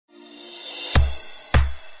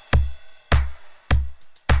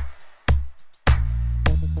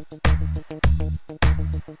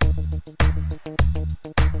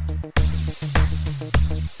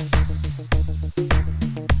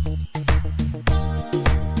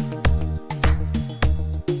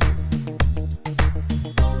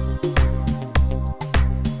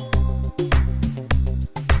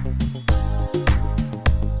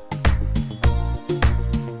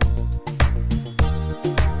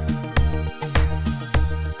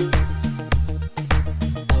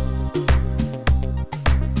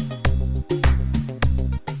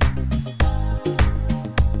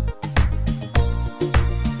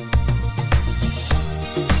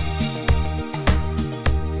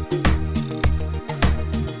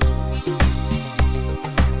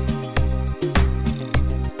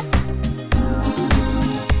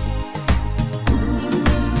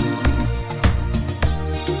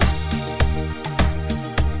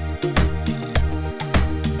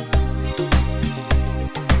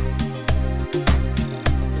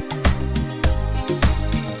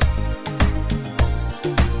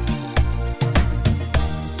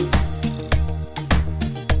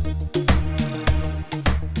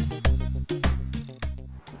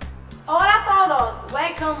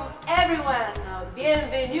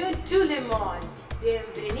everyone,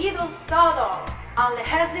 bienvenidos todos,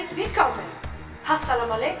 alias willkommen,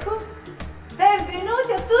 assalamu alaikum,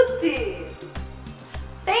 benvenuti a tutti.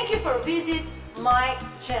 Thank you for visiting my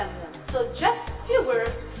channel. So just a few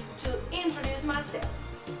words to introduce myself.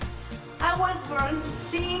 I was born to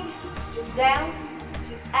sing, to dance,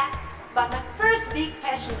 to act, but my first big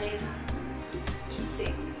passion is to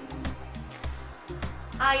sing.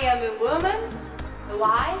 I am a woman, a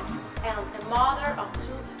wife, and a mother of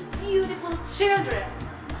two beautiful children.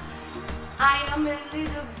 I am a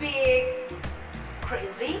little bit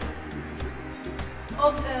crazy,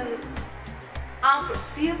 often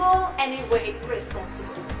unforeseeable, anyway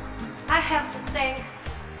responsible. I have to thank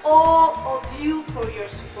all of you for your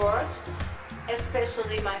support,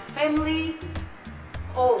 especially my family,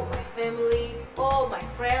 all my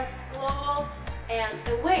friends close and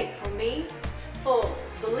away from me, for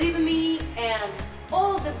believing me and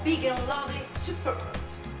all the big and lovely support.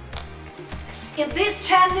 In this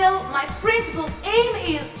channel, my principal aim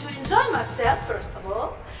is to enjoy myself first of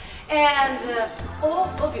all, and all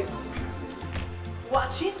of you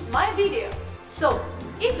watching my videos. So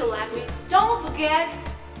if you like me, don't forget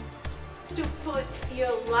to put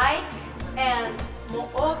your like and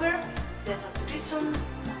moreover the subscription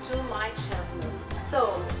to my channel.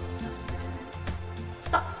 So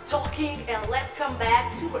stop talking and let's come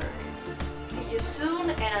back to work. See you soon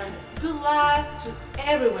and good luck to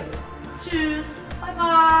everyone. Cheers, bye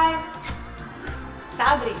bye.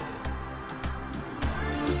 Sabry.